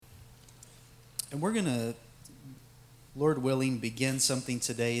And we're going to, Lord willing, begin something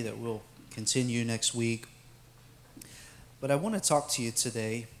today that will continue next week. But I want to talk to you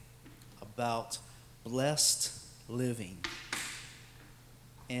today about blessed living.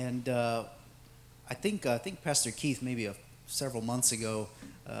 And I think Pastor Keith, maybe several months ago,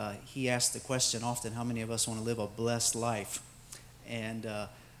 he asked the question often, how many of us want to live a blessed life? And I'm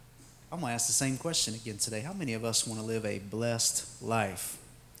going to ask the same question again today. How many of us want to live a blessed life?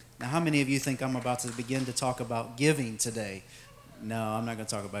 Now, how many of you think I'm about to begin to talk about giving today? No, I'm not going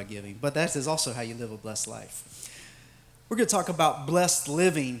to talk about giving. But that is also how you live a blessed life. We're going to talk about blessed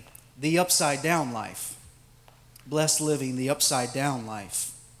living, the upside down life. Blessed living, the upside down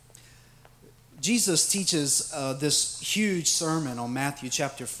life. Jesus teaches this huge sermon on Matthew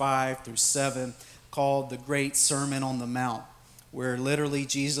chapter 5 through 7 called the Great Sermon on the Mount, where literally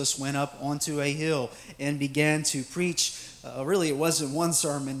Jesus went up onto a hill and began to preach. Really, it wasn't one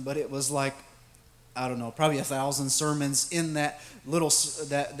sermon, but it was like, I don't know, probably 1,000 sermons in that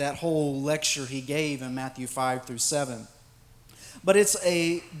that whole lecture he gave in Matthew 5 through 7. But it's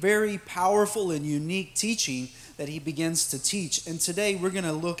a very powerful and unique teaching that he begins to teach. And today we're going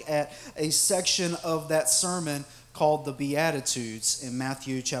to look at a section of that sermon called the Beatitudes in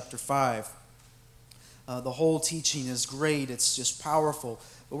Matthew chapter 5. The whole teaching is great. It's just powerful.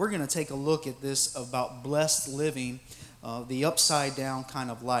 But we're going to take a look at this about blessed living, the upside down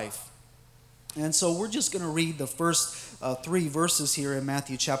kind of life. And so we're just going to read the first 3 verses here in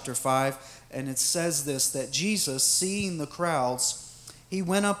Matthew chapter 5. And it says this, that Jesus, seeing the crowds, he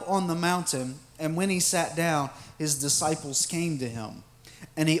went up on the mountain, and when he sat down, his disciples came to him.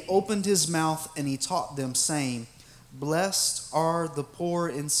 And he opened his mouth and he taught them, saying, "Blessed are the poor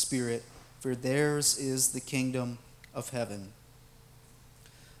in spirit, for theirs is the kingdom of heaven."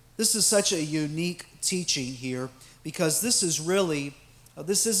 This is such a unique teaching here, because this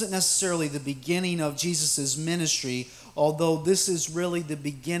isn't necessarily the beginning of Jesus' ministry, although this is really the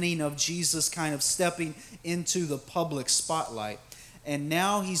beginning of Jesus kind of stepping into the public spotlight. And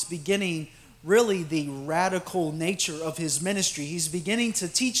now he's beginning really the radical nature of his ministry. He's beginning to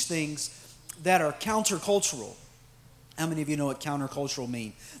teach things that are countercultural. How many of you know what countercultural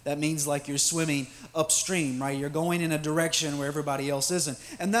means? That means like you're swimming upstream, right? You're going in a direction where everybody else isn't.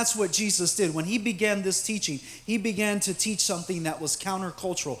 And that's what Jesus did. When he began this teaching, he began to teach something that was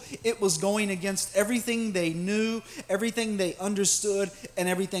countercultural. It was going against everything they knew, everything they understood, and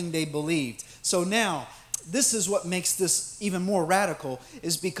everything they believed. So now, this is what makes this even more radical,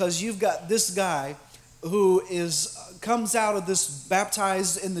 is because you've got this guy who comes out of this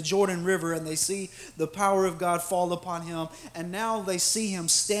baptized in the Jordan River, and they see the power of God fall upon him, and now they see him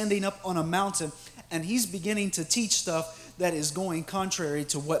standing up on a mountain, and he's beginning to teach stuff that is going contrary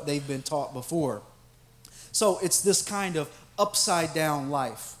to what they've been taught before. So it's this kind of upside down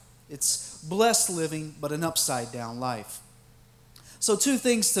life. It's blessed living, but an upside down life. So 2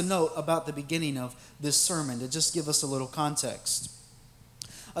 things to note about the beginning of this sermon to just give us a little context.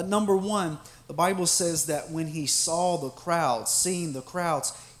 Number 1, the Bible says that when he saw the crowds, seeing the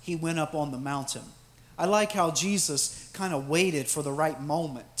crowds, he went up on the mountain. I like how Jesus kind of waited for the right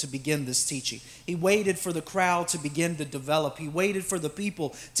moment to begin this teaching. He waited for the crowd to begin to develop. He waited for the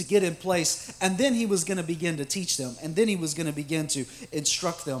people to get in place, and then he was going to begin to teach them, and then he was going to begin to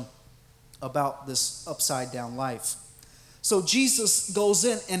instruct them about this upside down life. So Jesus goes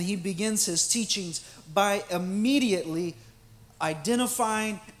in and he begins his teachings by immediately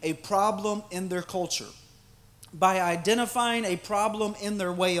identifying a problem in their culture, by identifying a problem in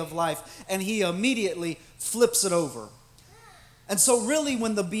their way of life, and he immediately flips it over. And so really,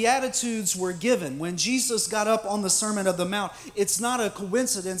 when the Beatitudes were given, when Jesus got up on the Sermon of the Mount, it's not a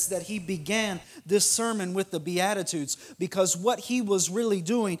coincidence that he began this sermon with the Beatitudes, because what he was really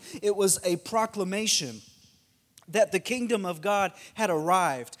doing, it was a proclamation that the kingdom of God had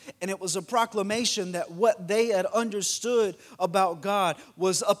arrived. And it was a proclamation that what they had understood about God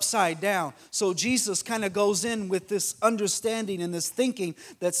was upside down. So Jesus kind of goes in with this understanding and this thinking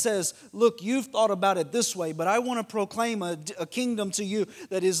that says, look, you've thought about it this way, but I want to proclaim a kingdom to you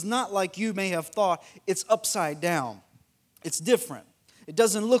that is not like you may have thought. It's upside down. It's different. It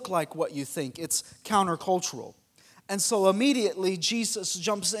doesn't look like what you think. It's countercultural. And so immediately Jesus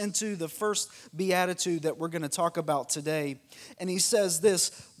jumps into the first beatitude that we're going to talk about today. And he says this,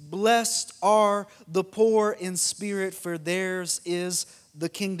 "Blessed are the poor in spirit, for theirs is the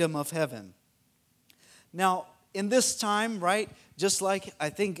kingdom of heaven." Now, in this time, right, just like I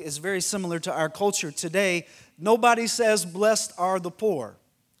think is very similar to our culture today, nobody says, "Blessed are the poor."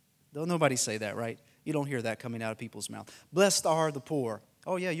 Don't nobody say that, right? You don't hear that coming out of people's mouth. Blessed are the poor.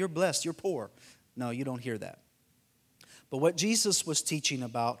 Oh yeah, you're blessed, you're poor. No, you don't hear that. But what Jesus was teaching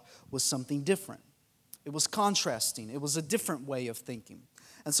about was something different. It was contrasting. It was a different way of thinking.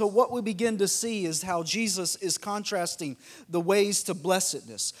 And so what we begin to see is how Jesus is contrasting the ways to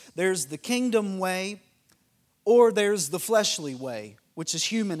blessedness. There's the kingdom way, or there's the fleshly way, which is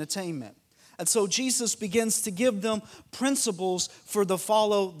human attainment. And so Jesus begins to give them principles for the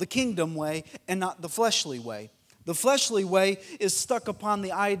follow the kingdom way and not the fleshly way. The fleshly way is stuck upon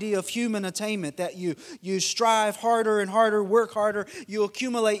the idea of human attainment, that you strive harder and harder, work harder, you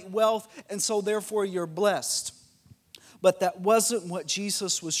accumulate wealth, and so therefore you're blessed. But that wasn't what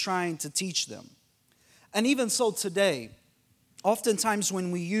Jesus was trying to teach them. And even so today, oftentimes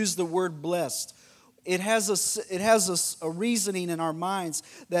when we use the word blessed, it has a reasoning in our minds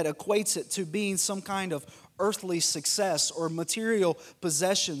that equates it to being some kind of earthly success or material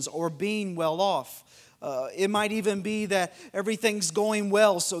possessions or being well off. It might even be that everything's going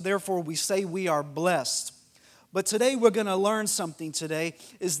well, so therefore we say we are blessed. But today we're going to learn something today,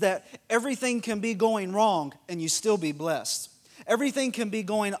 is that everything can be going wrong and you still be blessed. Everything can be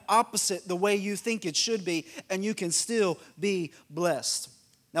going opposite the way you think it should be and you can still be blessed.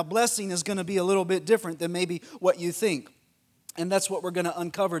 Now, blessing is going to be a little bit different than maybe what you think. And that's what we're going to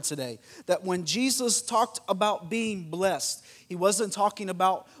uncover today. That when Jesus talked about being blessed, He wasn't talking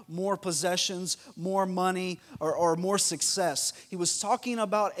about more possessions, more money, or more success. He was talking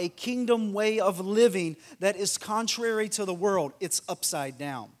about a kingdom way of living that is contrary to the world. It's upside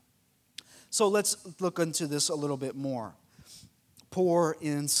down. So let's look into this a little bit more. Poor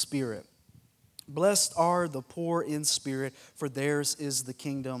in spirit. Blessed are the poor in spirit, for theirs is the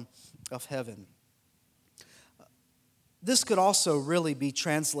kingdom of heaven. This could also really be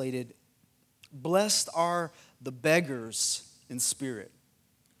translated, blessed are the beggars in spirit.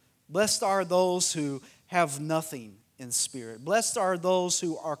 Blessed are those who have nothing in spirit. Blessed are those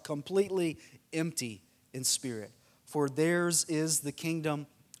who are completely empty in spirit, for theirs is the kingdom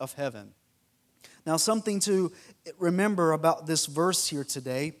of heaven. Now, something to remember about this verse here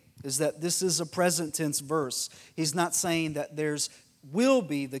today is that this is a present tense verse. He's not saying that there's will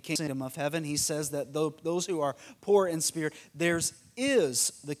be the kingdom of heaven. He says that those who are poor in spirit, theirs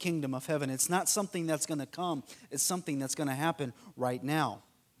is the kingdom of heaven. It's not something that's going to come. It's something that's going to happen right now.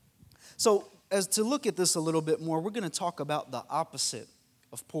 So, as to look at this a little bit more, we're going to talk about the opposite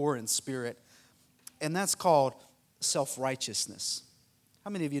of poor in spirit, and that's called self-righteousness. How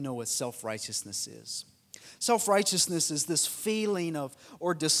many of you know what self-righteousness is? Self-righteousness is this feeling of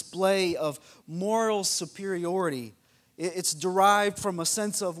or display of moral superiority. It's derived from a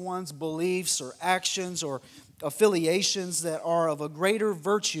sense of one's beliefs or actions or affiliations that are of a greater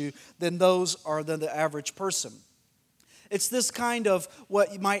virtue than those are than the average person. It's this kind of what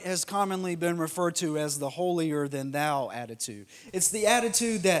has commonly been referred to as the holier than thou attitude. It's the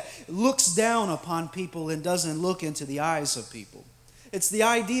attitude that looks down upon people and doesn't look into the eyes of people. It's the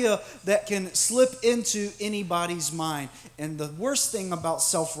idea that can slip into anybody's mind. And the worst thing about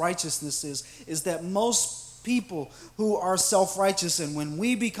self-righteousness is that most people who are self-righteous, and when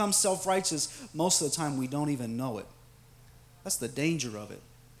we become self-righteous, most of the time we don't even know it. That's the danger of it.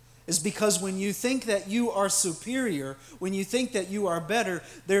 It's because when you think that you are superior, when you think that you are better,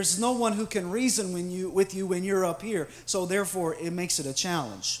 there's no one who can reason with you when you're up here. So therefore, it makes it a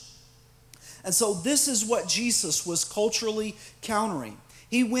challenge. And so this is what Jesus was culturally countering.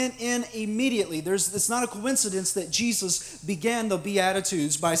 He went in immediately. It's not a coincidence that Jesus began the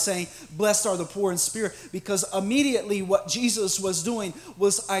Beatitudes by saying, blessed are the poor in spirit, because immediately what Jesus was doing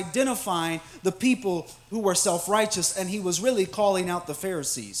was identifying the people who were self-righteous, and He was really calling out the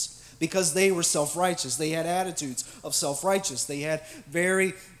Pharisees because they were self-righteous. They had attitudes of self-righteous. They had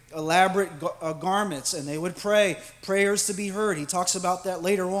very elaborate garments, and they would pray prayers to be heard. He talks about that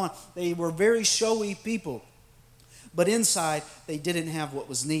later on. They were very showy people, but inside they didn't have what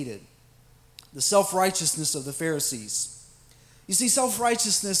was needed. The self-righteousness of the Pharisees. You see,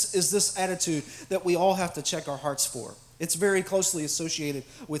 self-righteousness is this attitude that we all have to check our hearts for. It's very closely associated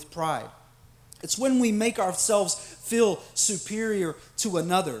with pride. It's when we make ourselves feel superior to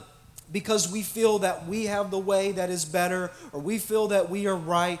another, because we feel that we have the way that is better, or we feel that we are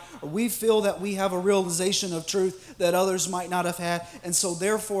right, or we feel that we have a realization of truth that others might not have had. And so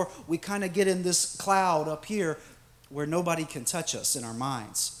therefore, we kind of get in this cloud up here where nobody can touch us in our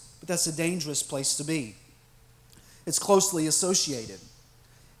minds. But that's a dangerous place to be. It's closely associated.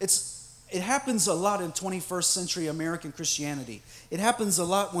 It happens a lot in 21st century American Christianity. It happens a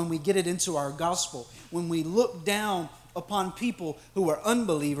lot when we get it into our gospel, when we look down upon people who are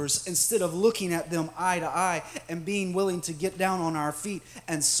unbelievers instead of looking at them eye to eye and being willing to get down on our feet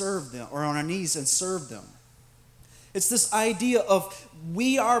and serve them, or on our knees and serve them. It's this idea of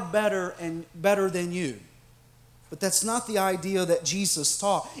we are better and better than you. But that's not the idea that Jesus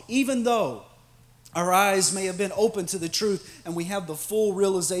taught. Even though our eyes may have been open to the truth and we have the full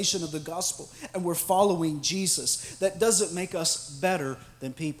realization of the gospel and we're following Jesus, that doesn't make us better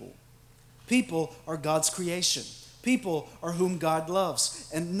than people. People are God's creation. People are whom God loves.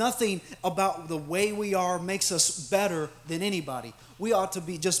 And nothing about the way we are makes us better than anybody. We ought to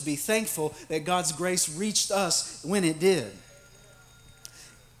just be thankful that God's grace reached us when it did.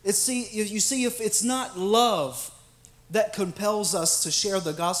 You see, if it's not love that compels us to share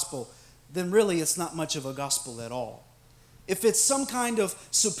the gospel, then really it's not much of a gospel at all. If it's some kind of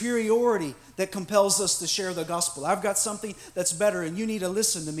superiority that compels us to share the gospel, I've got something that's better and you need to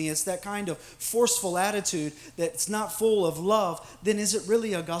listen to me, it's that kind of forceful attitude that's not full of love, then is it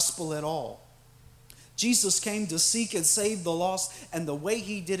really a gospel at all? Jesus came to seek and save the lost, and the way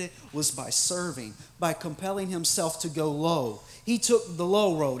he did it was by serving, by compelling himself to go low. He took the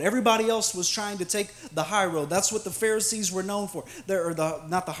low road. Everybody else was trying to take the high road. That's what the Pharisees were known for.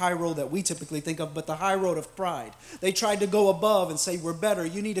 Not the high road that we typically think of, but the high road of pride. They tried to go above and say, we're better.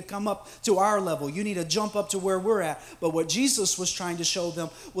 You need to come up to our level. You need to jump up to where we're at. But what Jesus was trying to show them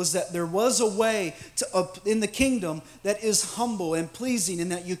was that there was a way in the kingdom that is humble and pleasing,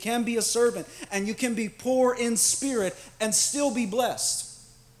 and that you can be a servant and you can be poor in spirit and still be blessed.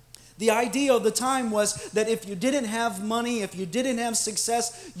 The idea of the time was that if you didn't have money, if you didn't have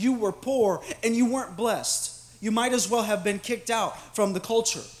success, you were poor and you weren't blessed. You might as well have been kicked out from the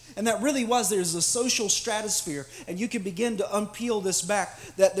culture. And that really was, there's a social stratosphere, and you can begin to unpeel this back,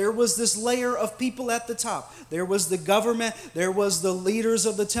 that there was this layer of people at the top. There was the government, there was the leaders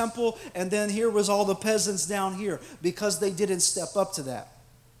of the temple, and then here was all the peasants down here, because they didn't step up to that.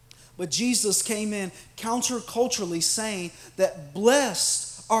 But Jesus came in counterculturally saying that blessed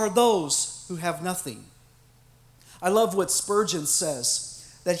are those who have nothing. I love what Spurgeon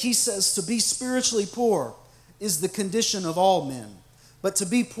says, that he says to be spiritually poor is the condition of all men, but to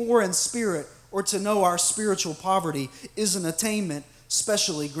be poor in spirit or to know our spiritual poverty is an attainment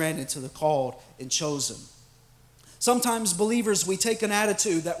specially granted to the called and chosen. Sometimes believers, we take an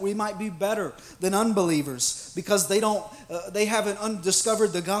attitude that we might be better than unbelievers because they haven't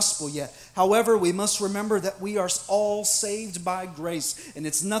undiscovered the gospel yet. However, we must remember that we are all saved by grace, and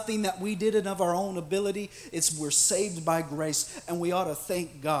it's nothing that we did of our own ability. We're saved by grace, and we ought to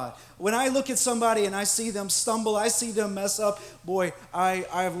thank God. When I look at somebody and I see them stumble, I see them mess up, boy,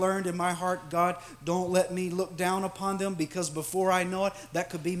 I've learned in my heart, God, don't let me look down upon them, because before I know it, that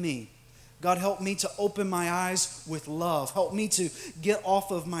could be me. God, help me to open my eyes with love. Help me to get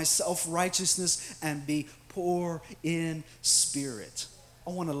off of my self-righteousness and be poor in spirit. I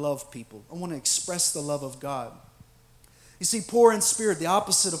want to love people. I want to express the love of God. You see, poor in spirit, the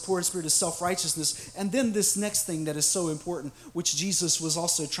opposite of poor in spirit is self-righteousness. And then this next thing that is so important, which Jesus was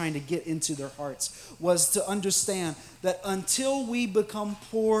also trying to get into their hearts, was to understand that until we become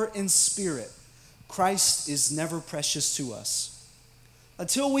poor in spirit, Christ is never precious to us.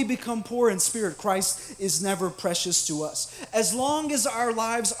 Until we become poor in spirit, Christ is never precious to us. As long as our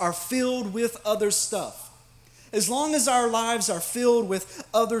lives are filled with other stuff, as long as our lives are filled with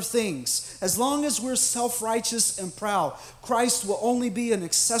other things, as long as we're self-righteous and proud, Christ will only be an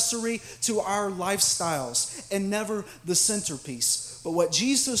accessory to our lifestyles and never the centerpiece. But what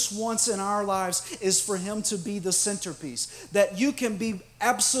Jesus wants in our lives is for him to be the centerpiece. That you can be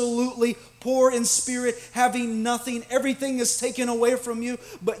absolutely poor in spirit, having nothing. Everything is taken away from you,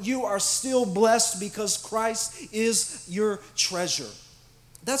 but you are still blessed because Christ is your treasure.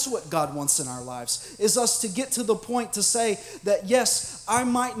 That's what God wants in our lives, is us to get to the point to say that, yes, I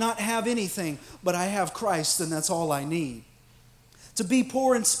might not have anything, but I have Christ, and that's all I need. To be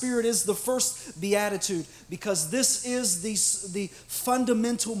poor in spirit is the first beatitude, because this is the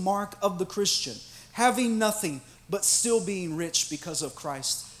fundamental mark of the Christian. Having nothing, but still being rich because of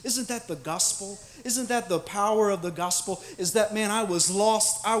Christ. Isn't that the gospel? Isn't that the power of the gospel? Is that, man, I was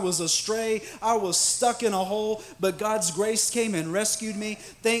lost, I was astray, I was stuck in a hole, but God's grace came and rescued me.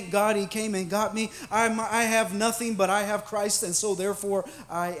 Thank God he came and got me. I have nothing, but I have Christ, and so therefore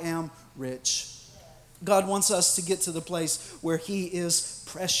I am rich. God wants us to get to the place where he is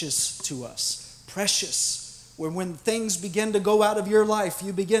precious to us. Precious. Where when things begin to go out of your life,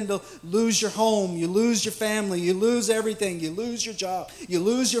 you begin to lose your home, you lose your family, you lose everything, you lose your job, you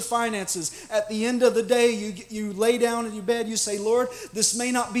lose your finances. At the end of the day, you lay down in your bed, you say, Lord, this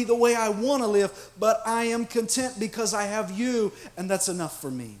may not be the way I want to live, but I am content because I have you, and that's enough for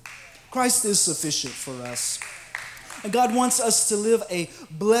me. Christ is sufficient for us. And God wants us to live a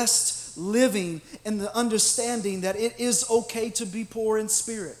blessed living in the understanding that it is okay to be poor in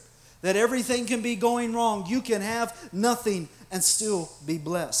spirit. That everything can be going wrong. You can have nothing and still be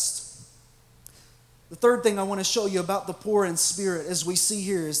blessed. The third thing I want to show you about the poor in spirit, as we see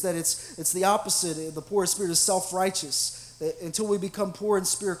here, is that it's the opposite. The poor in spirit is self-righteous. Until we become poor in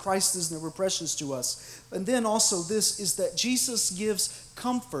spirit, Christ is never precious to us. And then also this is that Jesus gives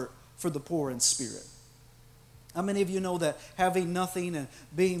comfort for the poor in spirit. How many of you know that having nothing and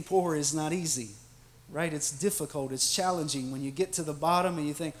being poor is not easy? Right? It's difficult. It's challenging. When you get to the bottom and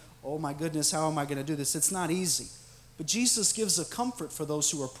you think, oh my goodness, how am I going to do this? It's not easy. But Jesus gives a comfort for those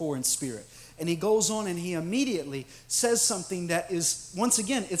who are poor in spirit. And he goes on and he immediately says something that is, once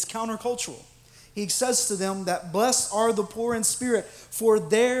again, it's countercultural. He says to them that blessed are the poor in spirit, for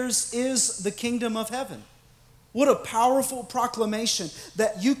theirs is the kingdom of heaven. What a powerful proclamation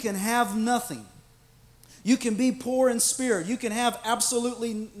that you can have nothing. You can be poor in spirit. You can have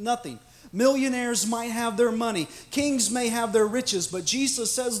absolutely nothing. Millionaires might have their money. Kings may have their riches. But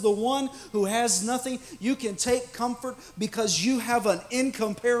Jesus says the one who has nothing, you can take comfort because you have an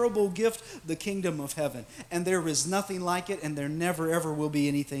incomparable gift, the kingdom of heaven. And there is nothing like it, and there never ever will be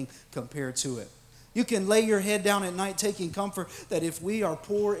anything compared to it. You can lay your head down at night taking comfort that if we are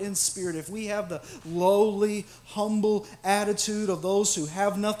poor in spirit, if we have the lowly, humble attitude of those who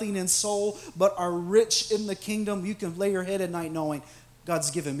have nothing in soul but are rich in the kingdom, you can lay your head at night knowing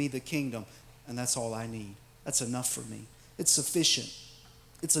God's given me the kingdom, and that's all I need. That's enough for me. It's sufficient.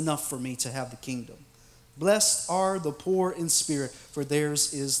 It's enough for me to have the kingdom. Blessed are the poor in spirit, for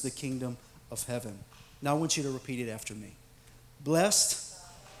theirs is the kingdom of heaven. Now I want you to repeat it after me. Blessed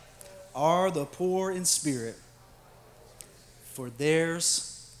are the poor in spirit, for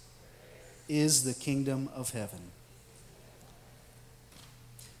theirs is the kingdom of heaven.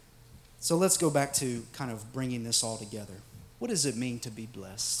 So let's go back to kind of bringing this all together. What does it mean to be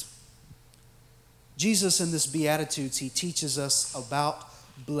blessed? Jesus in this Beatitudes, he teaches us about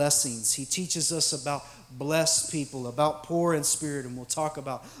blessings. He teaches us about blessed people, about poor in spirit, and we'll talk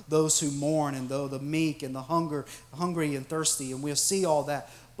about those who mourn and the meek and the hungry and thirsty, and we'll see all that.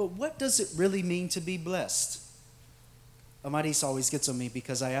 But what does it really mean to be blessed? Amadis always gets on me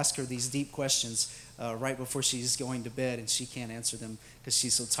because I ask her these deep questions right before she's going to bed, and she can't answer them because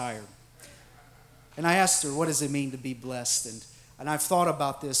she's so tired. And I asked her, what does it mean to be blessed? And I've thought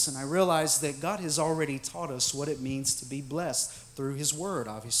about this, and I realized that God has already taught us what it means to be blessed through His Word,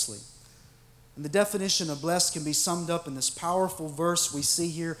 obviously. And the definition of blessed can be summed up in this powerful verse we see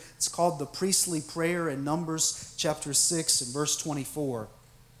here. It's called the priestly prayer in Numbers chapter 6 and verse 24.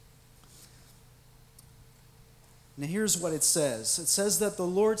 Now here's what it says. It says that the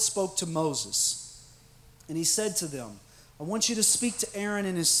Lord spoke to Moses, and He said to them, I want you to speak to Aaron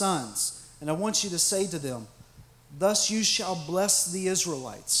and his sons, and I want you to say to them, thus you shall bless the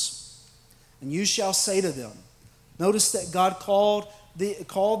Israelites, and you shall say to them. Notice that God called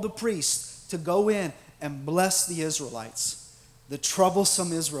the priest to go in and bless the Israelites, the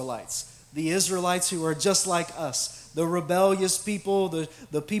troublesome Israelites, the Israelites who are just like us, the rebellious people,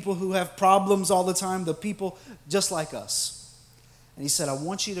 the people who have problems all the time, the people just like us. And He said, I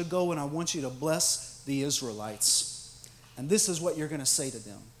want you to go and I want you to bless the Israelites. And this is what you're going to say to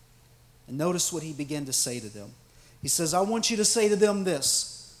them. And notice what He began to say to them. He says, I want you to say to them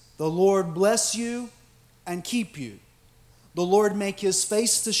this, the Lord bless you and keep you. The Lord make His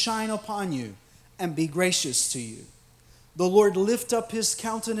face to shine upon you and be gracious to you. The Lord lift up His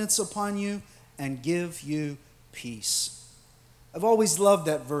countenance upon you and give you peace. I've always loved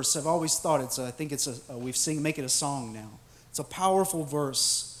that verse. I've always thought make it a song now. It's a powerful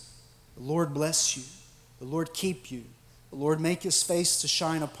verse. The Lord bless you. The Lord keep you. The Lord make His face to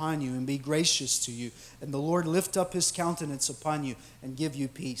shine upon you and be gracious to you. And the Lord lift up His countenance upon you and give you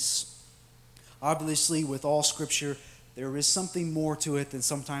peace. Obviously, with all Scripture, there is something more to it than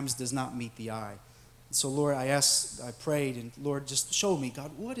sometimes does not meet the eye. So, Lord, I prayed, and Lord, just show me,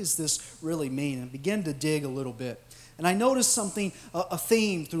 God, what does this really mean? And begin to dig a little bit. And I noticed something, a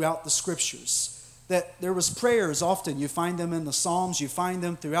theme throughout the Scriptures. That there was prayers often, you find them in the Psalms, you find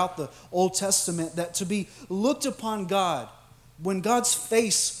them throughout the Old Testament, that to be looked upon God, when God's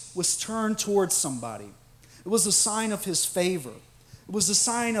face was turned towards somebody, it was a sign of His favor. It was a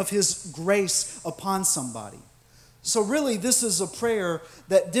sign of His grace upon somebody. So really, this is a prayer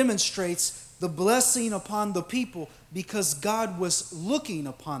that demonstrates the blessing upon the people because God was looking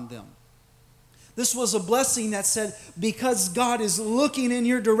upon them. This was a blessing that said, because God is looking in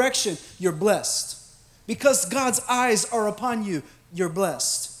your direction, you're blessed. Because God's eyes are upon you, you're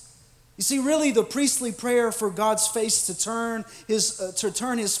blessed. You see, really the priestly prayer for God's face to turn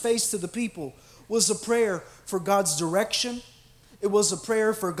His face to the people was a prayer for God's direction. It was a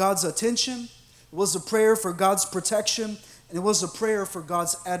prayer for God's attention. It was a prayer for God's protection. And it was a prayer for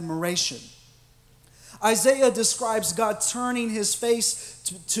God's admiration. Isaiah describes God turning his face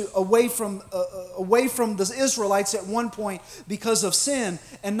away from the Israelites at one point because of sin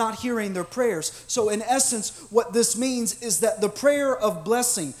and not hearing their prayers. So in essence, what this means is that the prayer of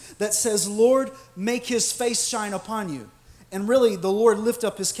blessing that says, Lord, make his face shine upon you. And really, the Lord lift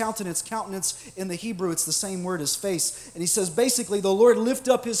up his countenance. Countenance in the Hebrew, it's the same word as face. And he says, basically, the Lord lift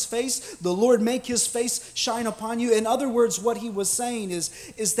up his face. The Lord make his face shine upon you. In other words, what he was saying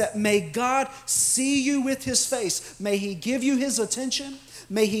is that may God see you with his face. May he give you his attention.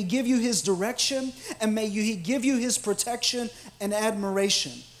 May he give you his direction. And may he give you his protection and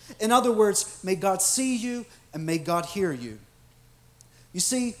admiration. In other words, may God see you and may God hear you. You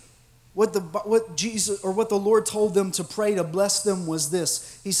see, what the Lord told them to pray to bless them was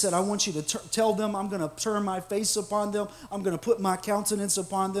this. He said, I want you to tell them I'm going to turn my face upon them. I'm going to put my countenance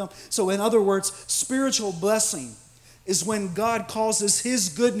upon them. So in other words, spiritual blessing is when God causes his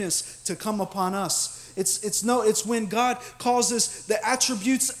goodness to come upon us. It's when God causes the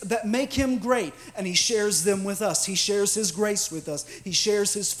attributes that make him great and he shares them with us. He shares his grace with us. He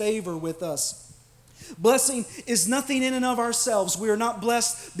shares his favor with us. Blessing is nothing in and of ourselves. We are not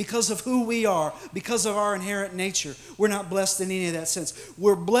blessed because of who we are, because of our inherent nature. We're not blessed in any of that sense.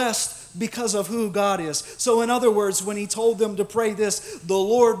 We're blessed because of who God is. So in other words, when he told them to pray this, the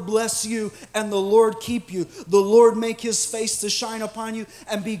Lord bless you and the Lord keep you. The Lord make his face to shine upon you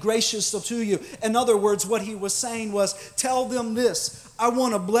and be gracious to you. In other words, what he was saying was, tell them this. I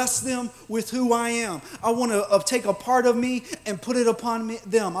want to bless them with who I am. I want to take a part of me and put it upon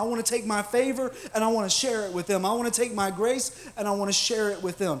them. I want to take my favor and I want to share it with them. I want to take my grace and I want to share it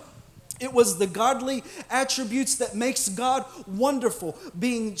with them. It was the godly attributes that makes God wonderful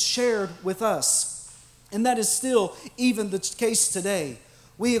being shared with us. And that is still even the case today.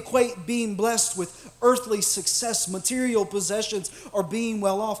 We equate being blessed with earthly success, material possessions, or being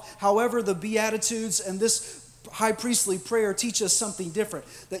well off. However, the Beatitudes and this high priestly prayer teach us something different,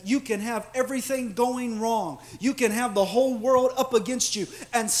 that you can have everything going wrong. You can have the whole world up against you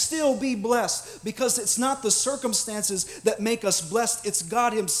and still be blessed, because it's not the circumstances that make us blessed. It's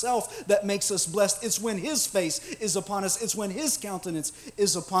God himself that makes us blessed. It's when his face is upon us. It's when his countenance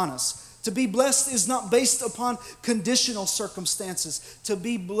is upon us. To be blessed is not based upon conditional circumstances. To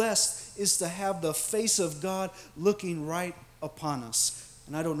be blessed is to have the face of God looking right upon us.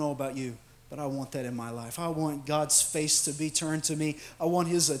 And I don't know about you, but I want that in my life. I want God's face to be turned to me. I want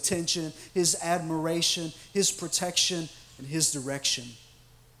his attention, his admiration, his protection, and his direction.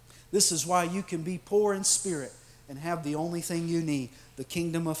 This is why you can be poor in spirit and have the only thing you need, the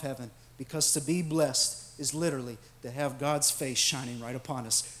kingdom of heaven. Because to be blessed is literally to have God's face shining right upon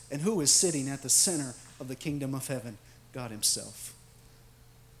us. And who is sitting at the center of the kingdom of heaven? God himself.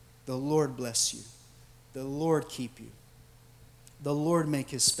 The Lord bless you. The Lord keep you. The Lord make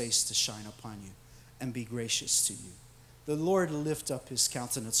his face to shine upon you and be gracious to you. The Lord lift up his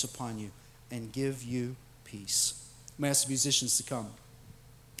countenance upon you and give you peace. I'm going to ask the musicians to come.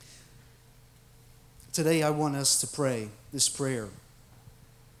 Today I want us to pray this prayer.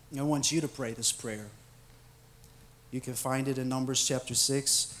 I want you to pray this prayer. You can find it in Numbers chapter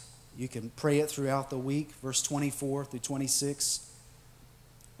 6. You can pray it throughout the week, verse 24 through 26.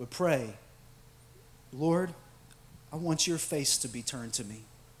 But pray, Lord, I want your face to be turned to me.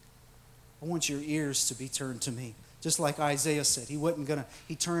 I want your ears to be turned to me. Just like Isaiah said,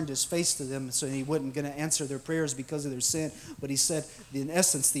 he turned his face to them, so he wasn't going to answer their prayers because of their sin. But he said, in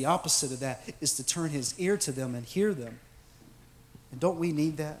essence, the opposite of that is to turn his ear to them and hear them. And don't we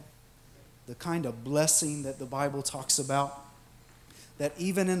need that? The kind of blessing that the Bible talks about. That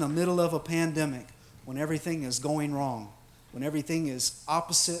even in the middle of a pandemic, when everything is going wrong, when everything is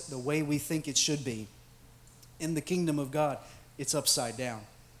opposite the way we think it should be, in the kingdom of God, it's upside down.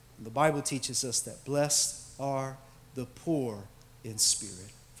 And the Bible teaches us that blessed are the poor in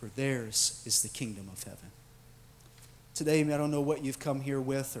spirit, for theirs is the kingdom of heaven. Today, I don't know what you've come here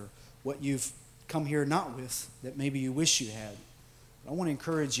with or what you've come here not with that maybe you wish you had. But I want to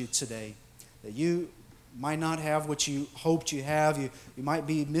encourage you today that you might not have what you hoped you have. You might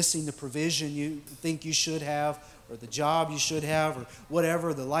be missing the provision you think you should have, or the job you should have, or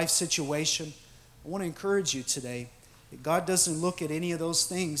whatever, the life situation. I want to encourage you today that God doesn't look at any of those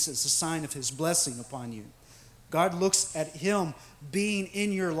things as a sign of his blessing upon you. God looks at him being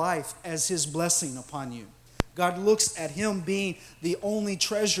in your life as his blessing upon you. God looks at him being the only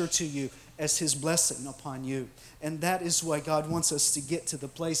treasure to you as his blessing upon you. And that is why God wants us to get to the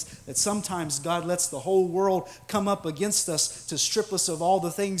place that sometimes God lets the whole world come up against us to strip us of all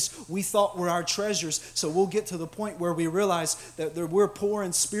the things we thought were our treasures. So we'll get to the point where we realize that we're poor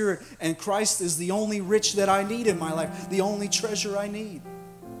in spirit and Christ is the only rich that I need in my life, the only treasure I need.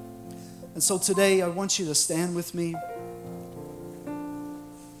 And so today I want you to stand with me.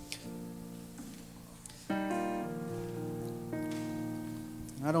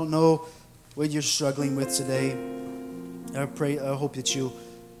 I don't know what you're struggling with today. I hope that you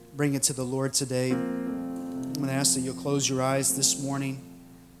bring it to the Lord today. I'm going to ask that you'll close your eyes this morning.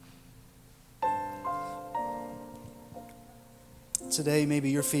 Today, maybe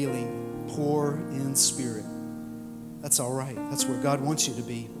you're feeling poor in spirit. That's all right. That's where God wants you to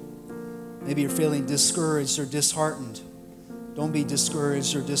be. Maybe you're feeling discouraged or disheartened. Don't be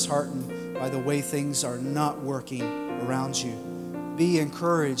discouraged or disheartened by the way things are not working around you. Be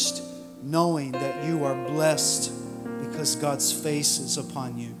encouraged knowing that you are blessed because God's face is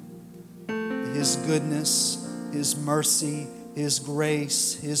upon you. His goodness, His mercy, His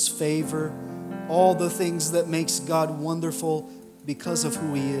grace, His favor, all the things that makes God wonderful because of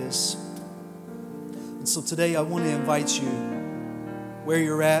who He is. And so today I want to invite you where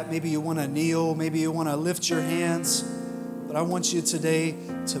you're at. Maybe you want to kneel, maybe you want to lift your hands, but I want you today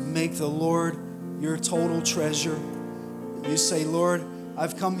to make the Lord your total treasure. You say, Lord,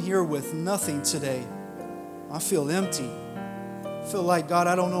 I've come here with nothing today. I feel empty. I feel like, God,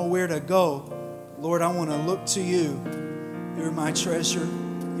 I don't know where to go. Lord, I want to look to you. You're my treasure.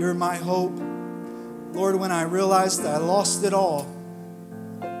 You're my hope. Lord, when I realized that I lost it all,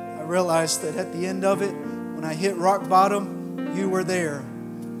 I realized that at the end of it, when I hit rock bottom, you were there.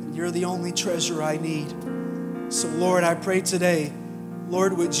 And you're the only treasure I need. So, Lord, I pray today,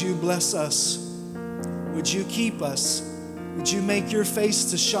 Lord, would you bless us? Would you keep us? Would you make your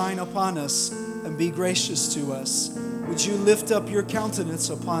face to shine upon us and be gracious to us? Would you lift up your countenance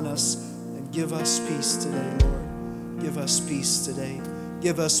upon us and give us peace today, Lord? Give us peace today.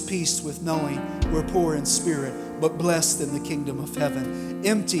 Give us peace with knowing we're poor in spirit, but blessed in the kingdom of heaven.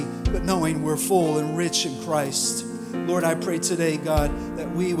 Empty, but knowing we're full and rich in Christ. Lord, I pray today, God, that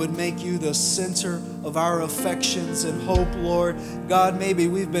we would make you the center of our affections and hope, Lord. God, maybe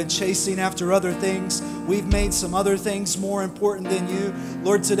we've been chasing after other things. We've made some other things more important than you.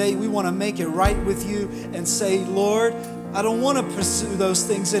 Lord, today we want to make it right with you and say, Lord, I don't want to pursue those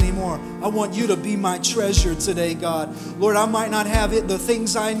things anymore. I want you to be my treasure today, God. Lord, I might not have the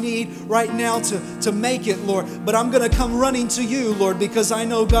things I need right now to make it, Lord, but I'm going to come running to you, Lord, because I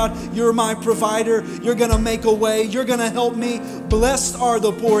know, God, you're my provider. You're going to make a way. You're going to help me. Blessed are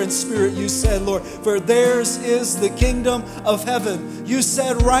the poor in spirit, you said, Lord, for theirs is the kingdom of heaven. You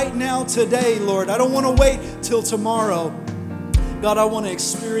said right now today, Lord, I don't want to wait till tomorrow. God, I want to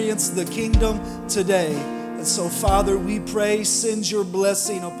experience the kingdom today. And so, Father, we pray, send your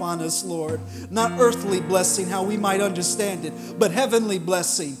blessing upon us, Lord. Not earthly blessing, how we might understand it, but heavenly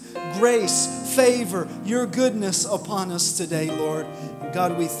blessing, grace, favor, your goodness upon us today, Lord. And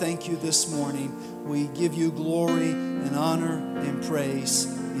God, we thank you this morning. We give you glory and honor and praise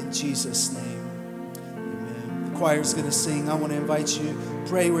in Jesus' name. Amen. The choir's going to sing. I want to invite you,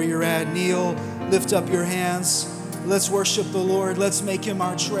 pray where you're at, kneel, lift up your hands. Let's worship the Lord. Let's make him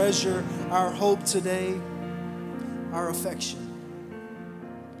our treasure, our hope today, our affection.